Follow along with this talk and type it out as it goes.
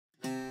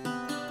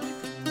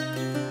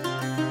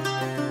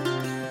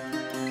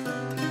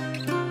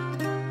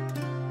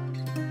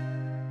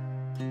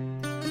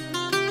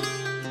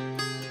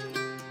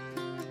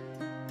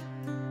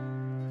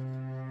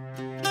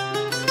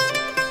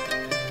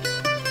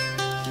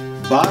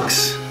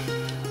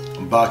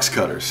box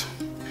cutters.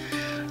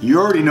 You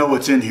already know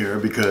what's in here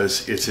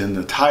because it's in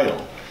the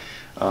title,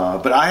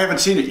 but I haven't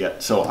seen it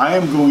yet, so I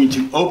am going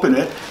to open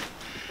it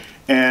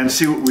and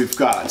see what we've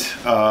got.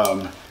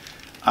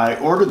 I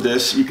ordered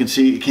this, you can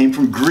see it came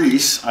from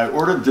Greece. I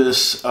ordered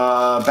this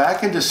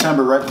back in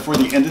December, right before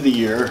the end of the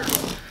year,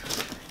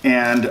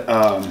 and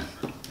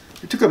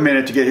it took a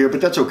minute to get here, but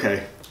that's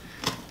okay.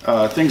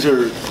 Things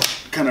are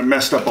kind of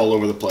messed up all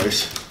over the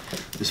place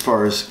as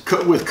far as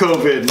with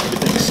COVID and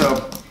everything,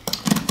 so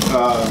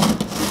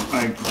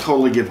I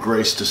totally give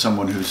grace to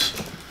someone who's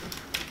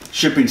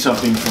shipping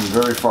something from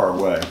very far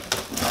away.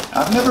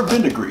 I've never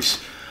been to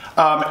Greece.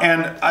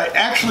 And I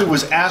actually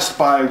was asked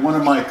by one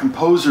of my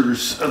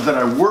composers that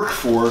I work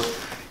for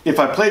if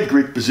I played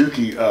Greek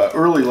Bouzouki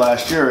early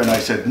last year, and I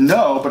said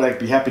no, but I'd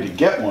be happy to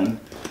get one.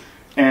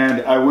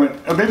 And I went,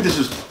 or maybe this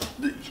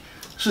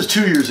was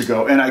 2 years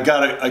ago, and I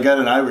got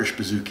an Irish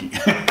Bouzouki.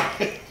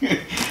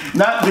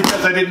 Not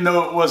because I didn't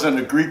know it wasn't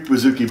a Greek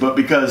Bouzouki, but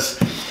because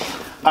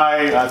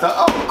I thought,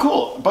 oh,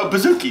 cool, but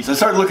Bouzouki's. I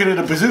started looking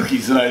into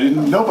Bouzouki's, and I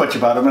didn't know much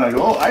about them, and I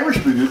go, oh, Irish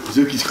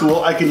Bouzouki's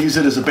cool. I can use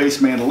it as a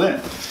bass mandolin,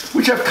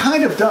 which I've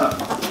kind of done.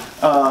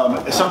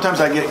 Sometimes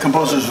I get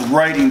composers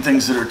writing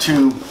things that are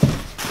too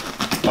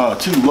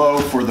low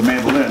for the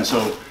mandolin,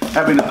 so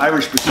having an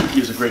Irish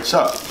Bouzouki is a great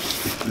sub.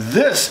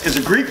 This is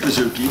a Greek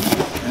Bouzouki,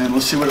 and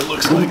let's see what it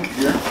looks like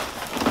here.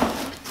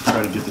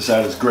 Try to get this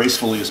out as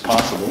gracefully as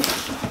possible.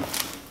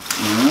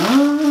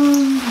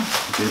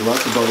 Okay,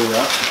 lots of bubble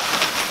wrap.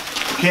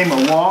 Came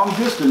a long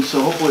distance, so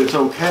hopefully it's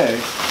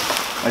okay.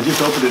 I just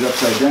opened it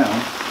upside down.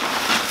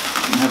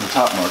 Didn't have the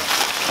top mark.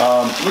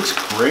 Looks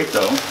great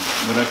though,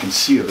 what I can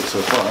see of it so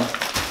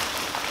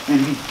far. And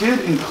he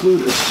did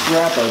include a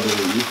strap, I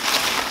believe.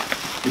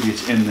 Maybe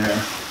it's in there.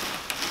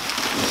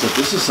 I'll set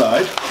this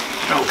aside.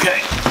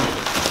 Okay.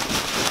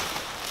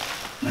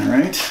 All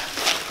right.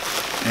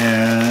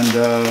 And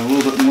a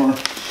little bit more.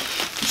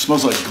 It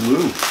smells like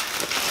glue.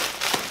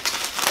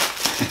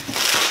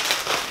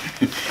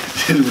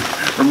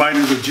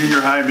 Reminders of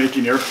junior high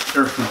making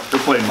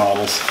airplane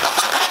models.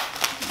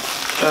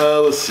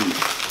 Let's see.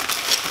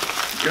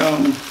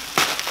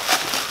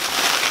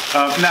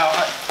 Now,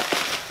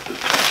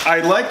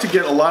 I like to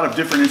get a lot of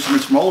different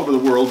instruments from all over the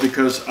world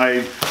because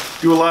I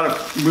do a lot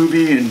of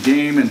movie and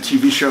game and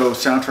TV show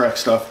soundtrack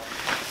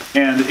stuff,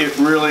 and it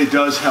really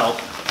does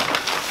help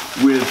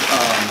with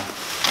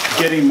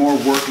getting more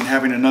work and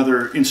having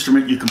another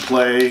instrument you can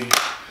play.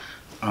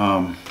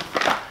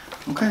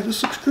 Okay,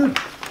 this looks good.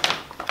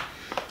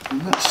 I'm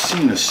not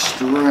seeing a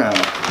strap,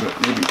 but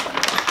maybe.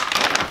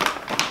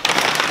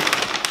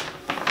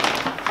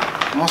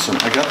 Awesome,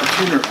 I got the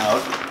tuner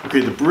out. Okay,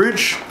 the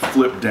bridge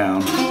flipped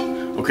down.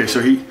 Okay, so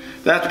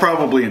that's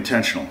probably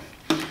intentional.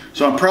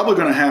 So I'm probably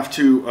gonna have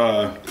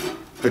to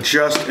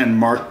adjust and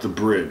mark the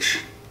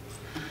bridge.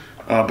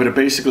 But it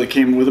basically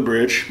came with a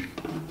bridge.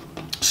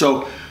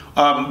 So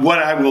what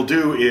I will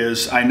do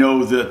is, I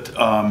know that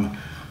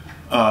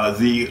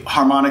the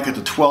harmonic at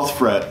the 12th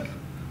fret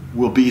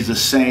will be the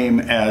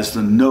same as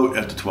the note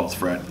at the 12th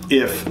fret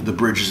if the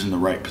bridge is in the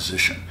right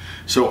position.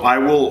 So I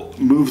will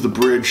move the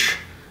bridge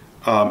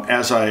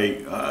as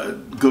I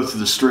go through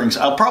the strings.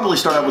 I'll probably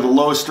start out with the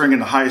lowest string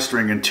and the highest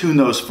string and tune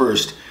those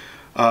first,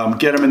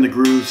 get them in the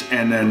grooves,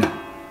 and then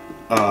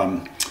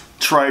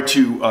try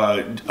to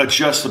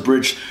adjust the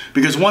bridge,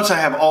 because once I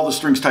have all the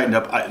strings tightened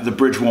up, the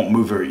bridge won't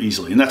move very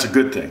easily, and that's a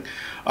good thing.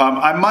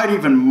 I might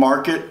even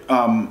mark it.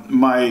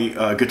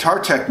 My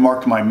guitar tech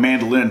marked my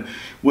mandolin.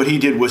 What he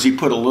did was he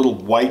put a little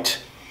white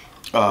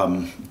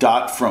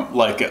dot from,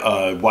 like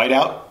a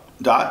whiteout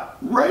dot,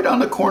 right on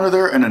the corner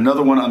there, and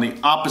another one on the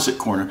opposite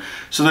corner,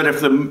 so that if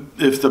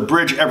the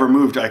bridge ever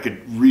moved, I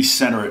could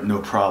recenter it no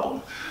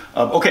problem.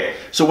 Okay,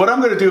 so what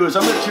I'm going to do is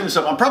I'm going to tune this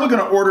up. I'm probably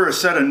going to order a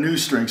set of new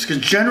strings, because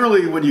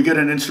generally when you get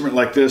an instrument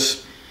like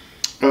this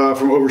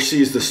from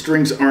overseas, the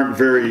strings aren't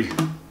very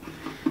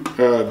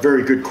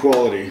good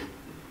quality.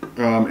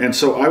 And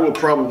so I will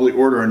probably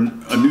order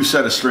a new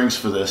set of strings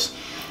for this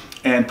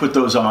and put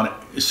those on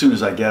as soon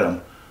as I get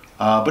them.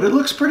 But it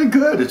looks pretty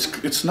good.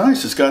 It's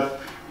nice. It's got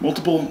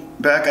multiple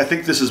back. I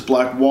think this is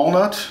black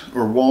walnut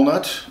or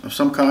walnut of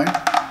some kind.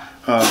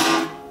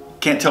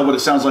 Can't tell what it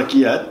sounds like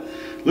yet.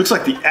 Looks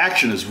like the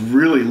action is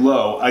really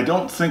low. I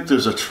don't think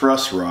there's a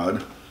truss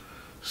rod.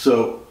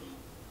 So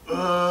it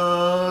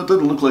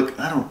doesn't look like,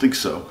 I don't think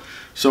so.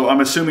 So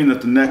I'm assuming that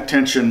the neck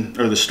tension,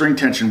 or the string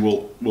tension,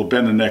 will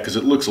bend the neck, because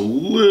it looks a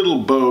little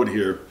bowed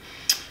here.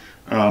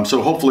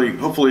 So hopefully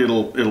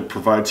it'll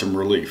provide some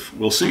relief.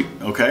 We'll see.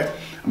 Okay,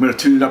 I'm going to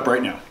tune it up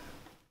right now.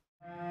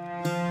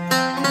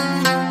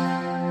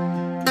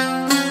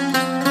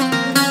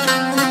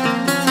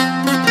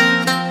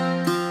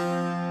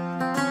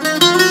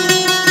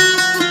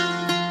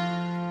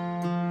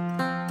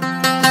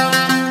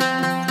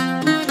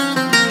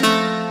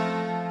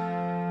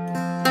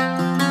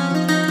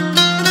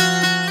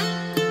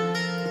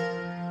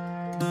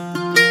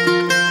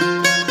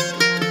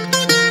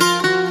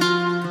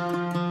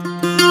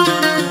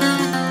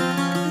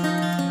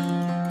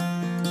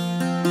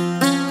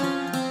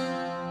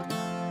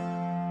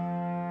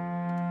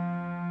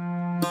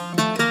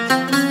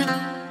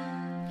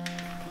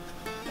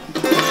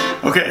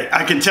 Okay,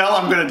 I can tell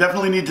I'm going to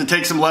definitely need to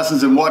take some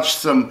lessons and watch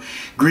some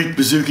Greek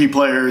bouzouki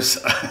players.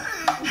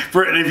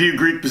 For any of you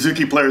Greek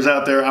bouzouki players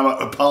out there,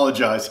 I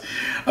apologize.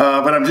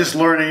 But I'm just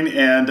learning,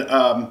 and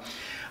I'm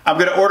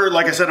going to order,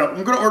 like I said,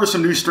 I'm going to order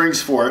some new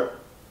strings for it.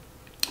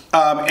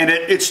 And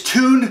it's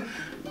tuned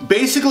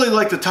basically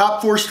like the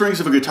top 4 strings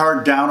of a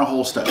guitar down a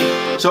whole step.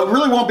 So it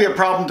really won't be a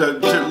problem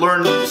to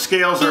learn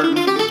scales or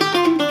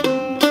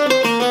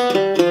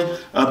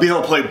be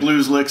able to play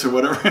blues licks or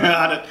whatever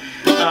on it.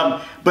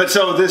 But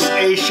so this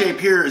A shape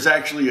here is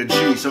actually a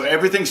G, so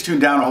everything's tuned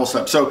down a whole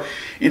step. So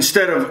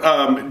instead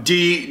of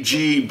D,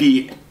 G,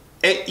 B,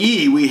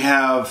 E, we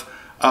have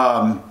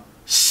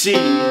C,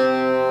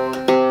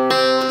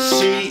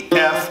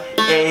 F,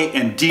 A,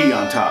 and D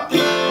on top.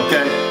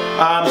 Okay,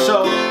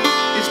 so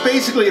it's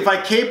basically, if I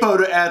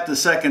capoed at the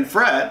 2nd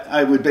fret,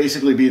 I would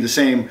basically be the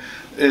same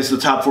as the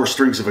top 4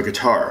 strings of a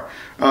guitar.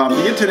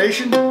 The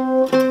intonation,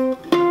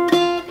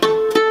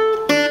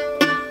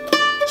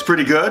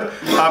 pretty good.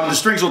 The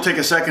strings will take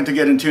a second to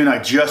get in tune. I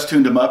just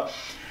tuned them up.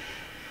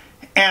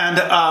 And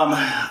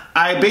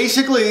I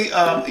basically,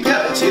 yeah,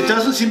 it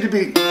doesn't seem to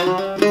be...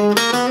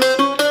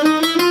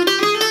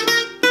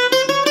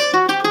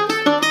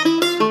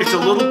 It's a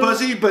little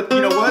buzzy, but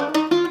you know what?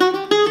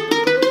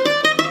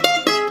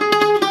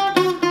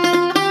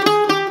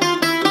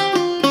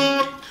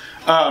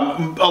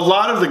 A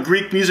lot of the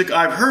Greek music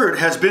I've heard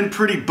has been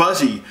pretty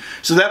buzzy.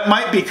 So that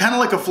might be kind of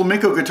like a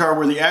flamenco guitar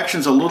where the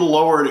action's a little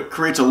lower and it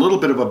creates a little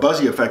bit of a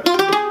buzzy effect. And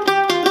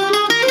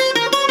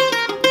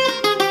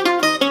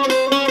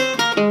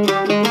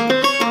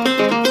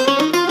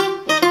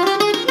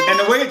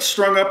the way it's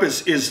strung up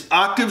is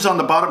octaves on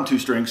the bottom 2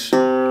 strings,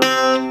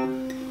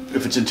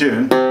 if it's in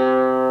tune.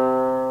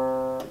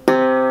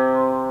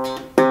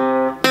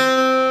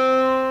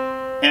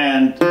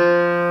 And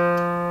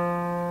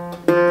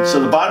so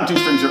the bottom 2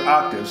 strings are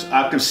octaves,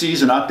 octave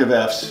C's and octave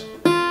F's.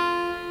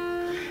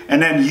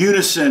 And then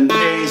unison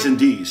A's and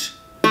D's.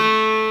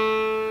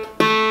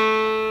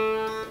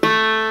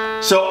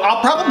 So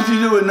I'll probably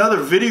do another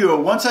video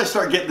once I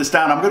start getting this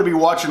down. I'm going to be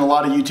watching a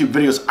lot of YouTube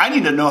videos. I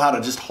need to know how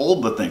to just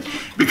hold the thing,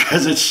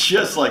 because it's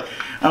just like,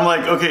 I'm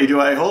like, okay, do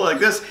I hold it like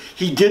this?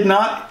 He did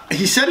not,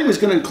 he said he was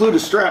going to include a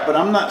strap, but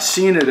I'm not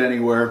seeing it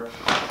anywhere,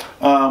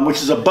 which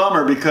is a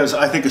bummer because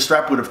I think a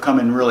strap would have come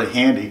in really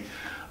handy.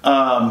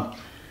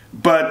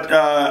 But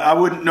I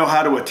wouldn't know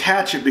how to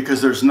attach it because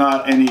there's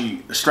not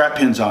any strap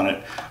pins on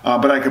it.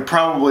 But I could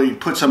probably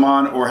put some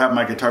on or have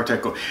my guitar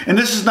tech go. And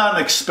this is not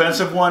an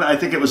expensive one. I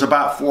think it was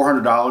about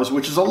 $400,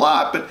 which is a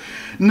lot, but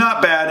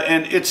not bad.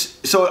 And it's,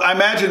 so I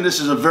imagine this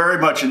is a very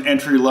much an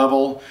entry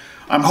level.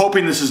 I'm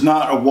hoping this is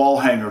not a wall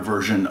hanger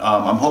version.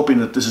 I'm hoping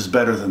that this is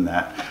better than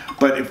that.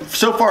 But if,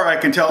 so far I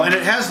can tell, and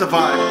it has the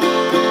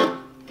vibe.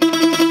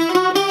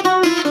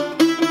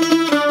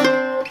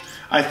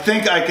 I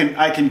think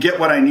I can get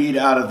what I need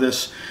out of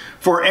this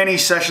for any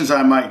sessions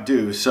I might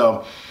do.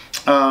 So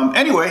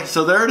anyway,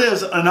 so there it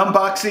is, an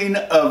unboxing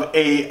of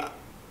a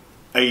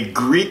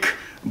Greek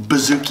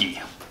bouzouki.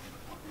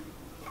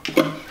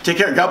 Take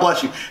care, God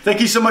bless you.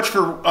 Thank you so much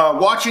for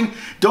watching.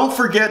 Don't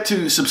forget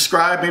to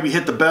subscribe, maybe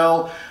hit the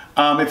bell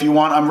if you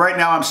want. Right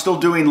now I'm still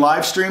doing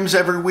live streams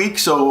every week,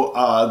 so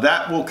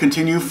that will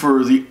continue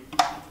for the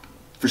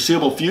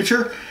foreseeable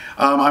future.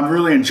 I'm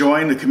really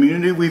enjoying the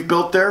community we've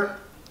built there.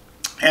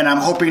 And I'm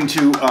hoping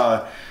to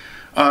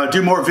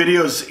do more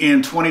videos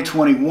in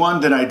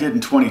 2021 than I did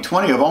in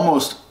 2020. I've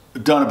almost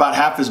done about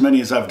half as many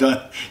as I've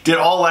did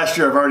all last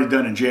year. I've already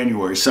done in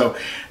January. So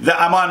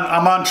I'm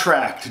on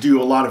track to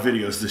do a lot of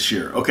videos this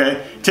year.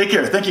 Okay, take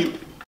care. Thank you.